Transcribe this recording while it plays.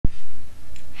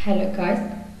Hello guys,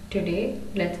 today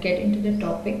let's get into the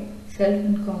topic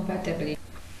self-incompatibility.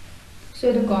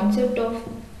 So the concept of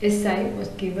SI was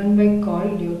given by Carl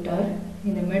Luther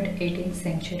in the mid 18th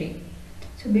century.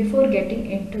 So before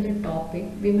getting into the topic,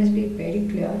 we must be very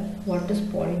clear what is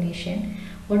pollination,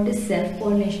 what is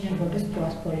self-pollination and what is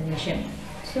cross-pollination.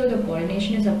 So the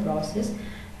pollination is a process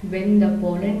when the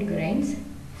pollen grains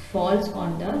falls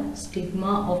on the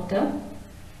stigma of the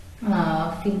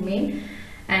female,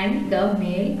 and the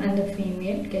male and the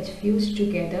female gets fused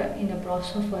together in the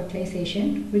process of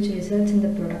fertilization, which results in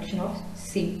the production of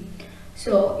seed.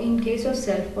 So in case of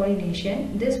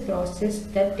self-pollination, this process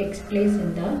that takes place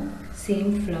in the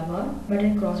same flower, but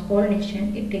in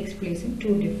cross-pollination it takes place in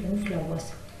two different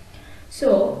flowers.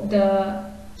 So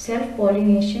the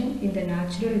self-pollination in the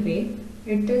natural way,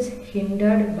 it is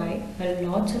hindered by a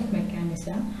lots of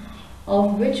mechanism,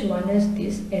 of which one is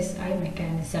this SI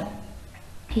mechanism.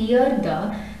 Here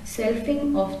the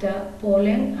selfing of the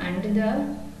pollen and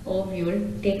the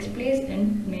ovule takes place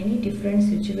in many different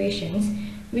situations,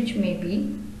 which may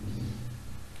be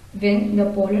when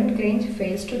the pollen grains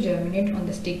fails to germinate on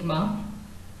the stigma,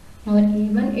 or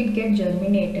even it gets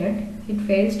germinated, it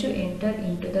fails to enter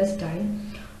into the style,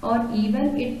 or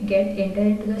even it get enter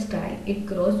into the style, it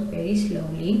grows very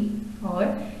slowly,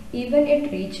 or even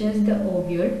it reaches the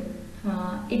ovule,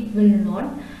 it will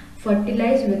not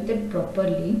fertilize with it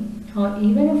properly, or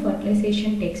even if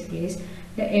fertilization takes place,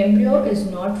 the embryo is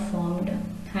not formed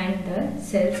and the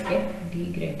cells get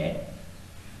degraded.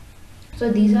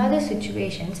 So these are the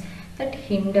situations that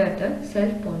hinder the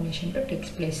self-pollination to take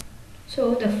place.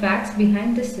 So the facts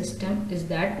behind this system is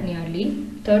that nearly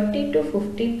 30 to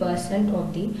 50%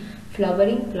 of the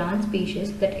flowering plant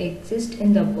species that exist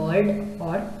in the world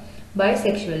are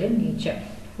bisexual in nature.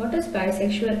 What is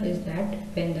bisexual is that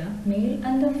when the male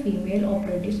and the female are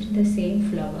produced in the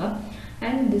same flower,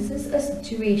 and this is a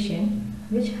situation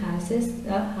which has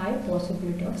a high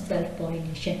possibility of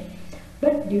self-pollination.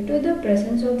 But due to the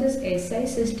presence of this SI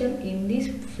system in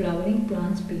these flowering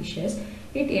plant species,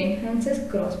 it enhances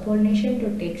cross-pollination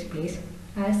to take place.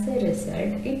 As a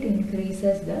result, it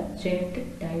increases the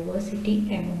genetic diversity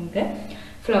among the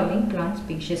flowering plant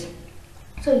species.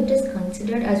 So it is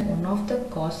considered as one of the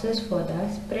causes for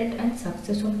the spread and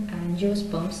success of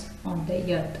angiosperms on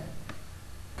the earth.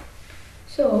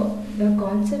 So the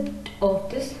concept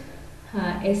of this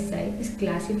SI is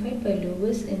classified by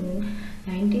Lewis in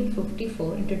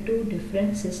 1954 into two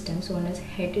different systems. One is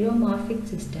heteromorphic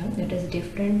system, that is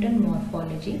different in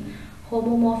morphology.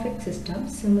 Homomorphic system,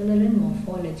 similar in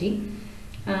morphology.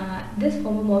 This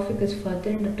homomorphic is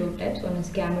further into two types. One is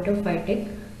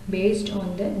gametophytic, based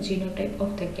on the genotype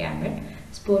of the gamete.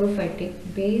 Sporophytic,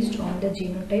 based on the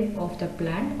genotype of the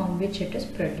plant on which it is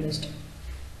produced.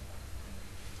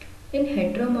 In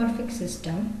heteromorphic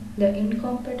system, the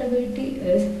incompatibility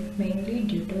is mainly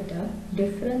due to the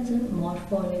difference in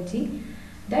morphology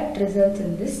that results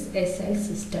in this SI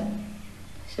system.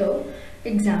 So,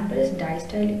 example is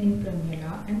distyly in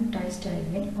primula and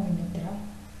distyly in omithra.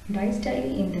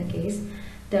 Distyly in the case,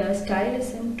 the style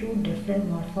is in two different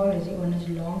morphology. One is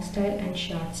long style and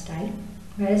short style,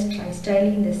 whereas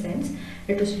tristyly in the sense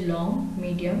it is long,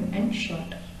 medium and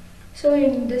short. So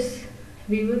in this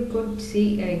we could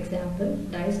see an example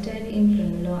distyly in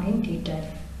primula in detail.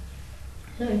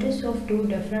 So it is of two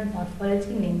different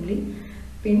morphology, namely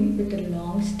pin with a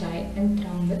long style and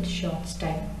thrum with short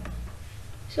style.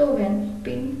 So when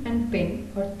pin and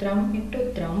pin or thrum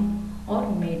into thrum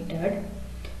are mated,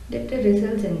 that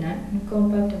results in an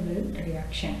incompatible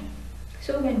reaction.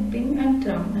 So when pin and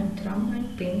thrum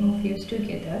and pin are fused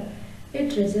together,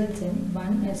 it results in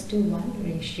 1:1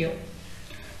 ratio.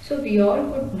 So we all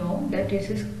would know that this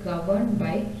is governed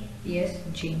by S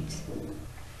genes.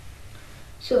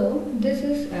 So this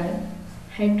is a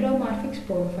heteromorphic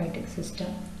sporophytic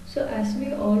system. So as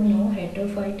we all know,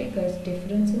 heterophytic is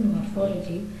difference in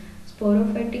morphology.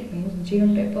 Sporophytic means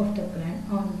genotype of the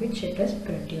plant on which it is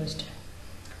produced.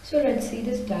 So let's see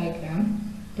this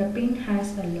diagram. The pin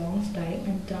has a long style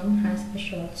and thrum has a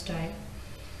short style.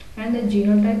 And the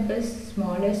genotype is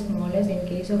smallest in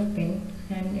case of pin,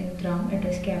 and in thrum it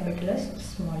is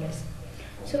smallest.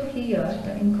 So here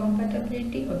the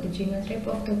incompatibility of the genotype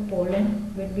of the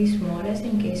pollen will be smallest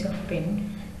in case of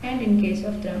pin, and in case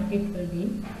of thrum it will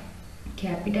be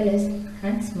S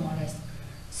and smallest.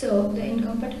 So the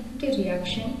incompatibility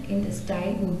reaction in the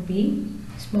style would be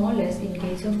smallest in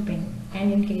case of pin,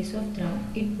 and in case of thrum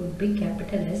it would be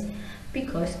S,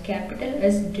 because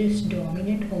S is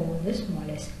dominant over the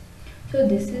smallest. So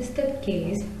this is the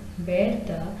case where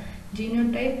the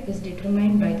genotype is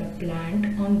determined by the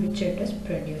plant on which it is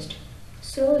produced.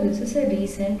 So this is a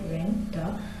reason when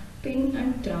the pin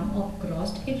and thumb are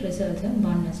crossed, it results in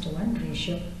 1:1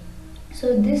 ratio.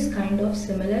 So this kind of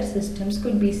similar systems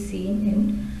could be seen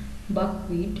in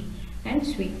buckwheat and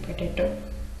sweet potato.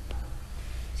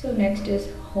 So next is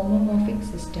homomorphic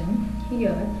system.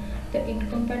 Here the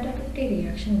incompatibility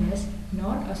reaction is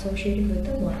not associated with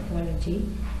the morphology.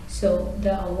 So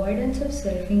the avoidance of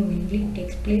selfing mainly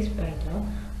takes place by the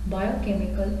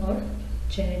biochemical or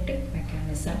genetic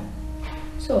mechanism.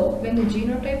 So when the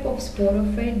genotype of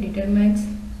sporophyte determines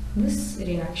this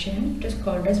reaction, it is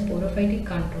called as sporophytic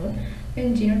control.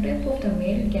 When genotype of the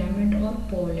male gamete or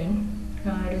pollen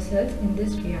results in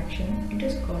this reaction, it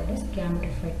is called as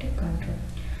gametophytic control.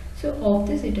 So of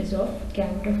this it is of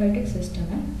gametophytic system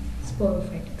and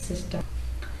sporophytic system.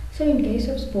 So in case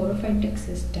of sporophytic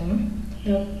system,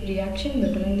 the reaction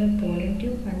between the pollen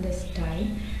tube and the style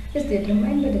is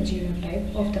determined by the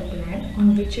genotype of the plant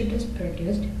on which it is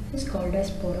produced, is called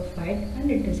as sporophyte,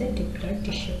 and it is a diploid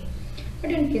tissue.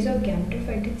 But in case of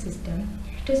gametophytic system,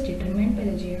 it is determined by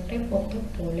the genotype of the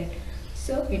pollen,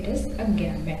 so it is a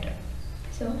gamete.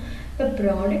 So the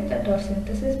product that are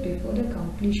synthesized before the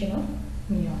completion of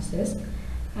meiosis,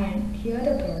 and here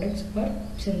the products are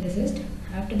synthesized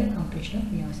after the completion of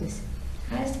meiosis.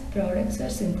 As products are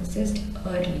synthesized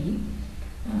early,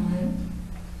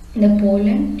 the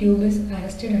pollen tube is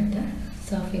arrested at the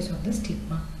surface of the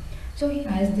stigma. So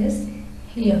as this,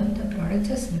 here the products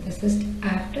are synthesized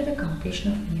after the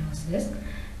completion of meiosis.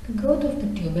 The growth of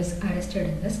the tube is arrested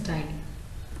in the style.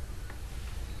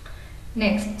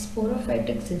 Next,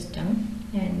 sporophytic system,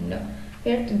 and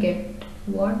we have to get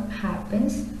what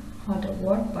happens or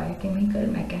what biochemical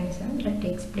mechanism that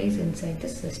takes place inside the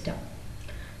system.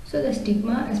 So the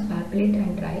stigma is papillate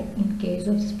and dry in case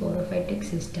of sporophytic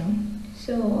system.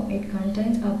 So it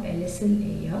contains a pellicil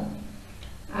layer.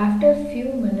 After a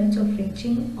few minutes of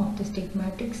reaching of the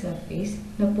stigmatic surface,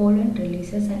 the pollen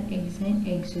releases an enzyme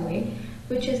exudate,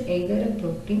 which is either a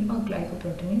protein or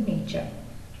glycoprotein in nature.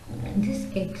 This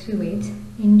exudates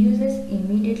induces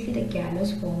immediately the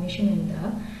callus formation in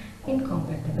the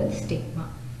incompatible stigma.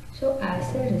 So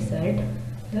as a result,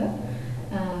 the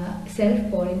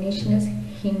self-pollination is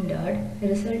hindered,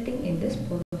 resulting in this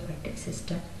sporophytic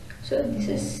system. So this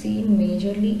is seen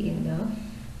majorly in the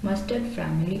mustard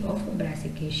family of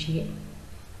Brassicaceae.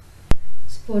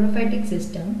 Sporophytic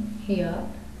system. Here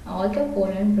all the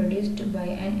pollen produced by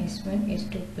an S1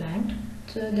 S2 plant.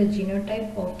 So the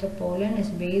genotype of the pollen is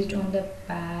based on the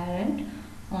parent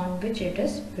on which it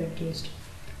is produced.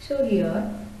 So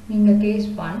here in the case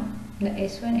 1, the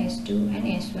S1 S2 and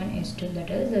S1 S2, that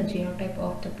is the genotype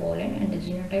of the pollen and the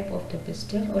genotype of the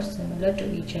pistil, are similar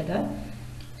to each other.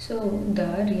 So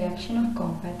the reaction of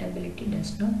compatibility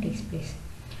does not take place.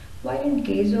 While in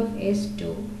case of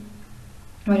S2,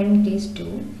 case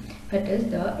 2, that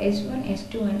is the S1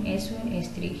 S2 and S1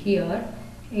 S3, here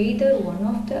either one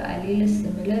of the allele is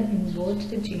similar in both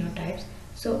the genotypes,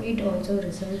 so it also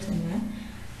results in a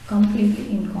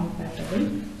completely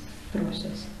incompatible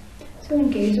process. So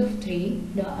in case of 3,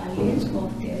 the alleles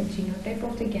of the genotype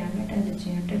of the gamete and the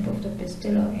genotype of the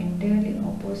pistil are entirely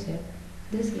opposite.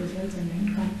 This results in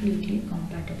a completely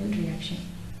compatible reaction.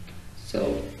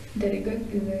 So the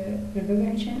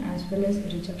recognition as well as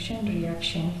rejection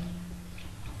reaction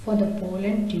for the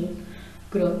pollen tube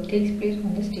growth takes place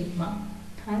on the stigma,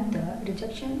 and the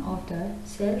rejection of the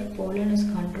self-pollen is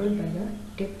controlled by the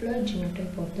diploid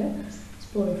genotype of the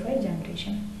sporophyte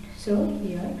generation. So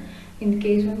here in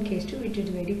case 1, case 2, it is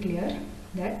very clear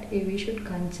that we should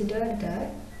consider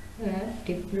the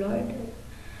diploid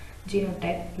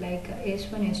genotype like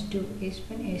S1 S2,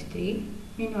 S1 S3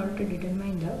 in order to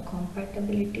determine the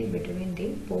compatibility between the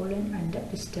pollen and the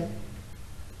pistil.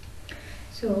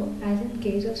 So as in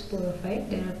case of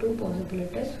sporophyte, there are two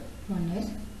possibilities. One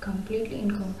is completely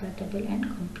incompatible and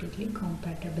completely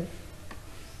compatible.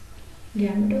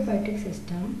 Gametophytic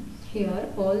system. Here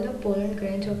all the pollen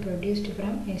grains are produced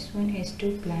from S1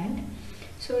 S2 plant.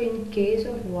 So in case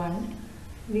of 1,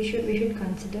 we should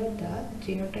consider the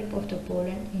genotype of the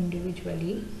pollen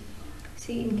individually.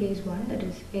 See in case 1, that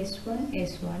is S1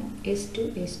 S1,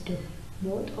 S2 S2,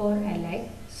 both are alike,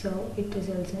 so it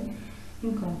results in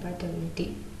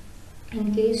incompatibility.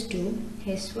 In case 2,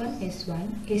 S1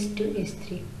 S1, S2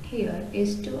 S3, here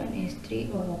S2 and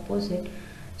S3 are opposite,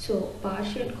 so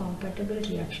partial compatible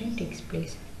reaction takes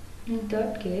place. In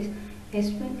third case,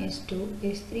 S1 S2,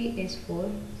 S3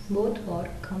 S4, both are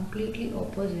completely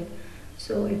opposite,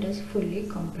 so it is fully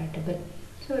compatible.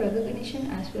 So recognition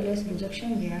as well as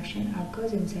rejection reaction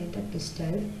occurs inside the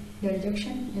pistil. The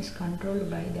rejection is controlled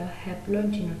by the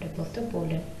haploid genotype of the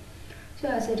pollen. So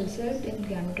as a result, in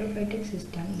gametophytic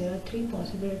system, there are 3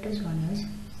 possibilities. One is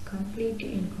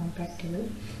completely incompatible,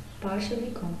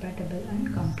 partially compatible,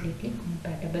 and completely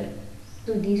compatible.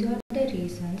 So these are the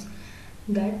reasons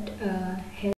that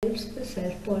helps the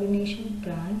self-pollination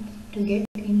plant to get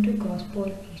into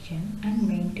cross-pollination and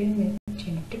maintain their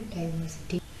genetic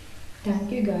diversity.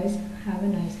 Thank you guys. Have a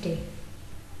nice day.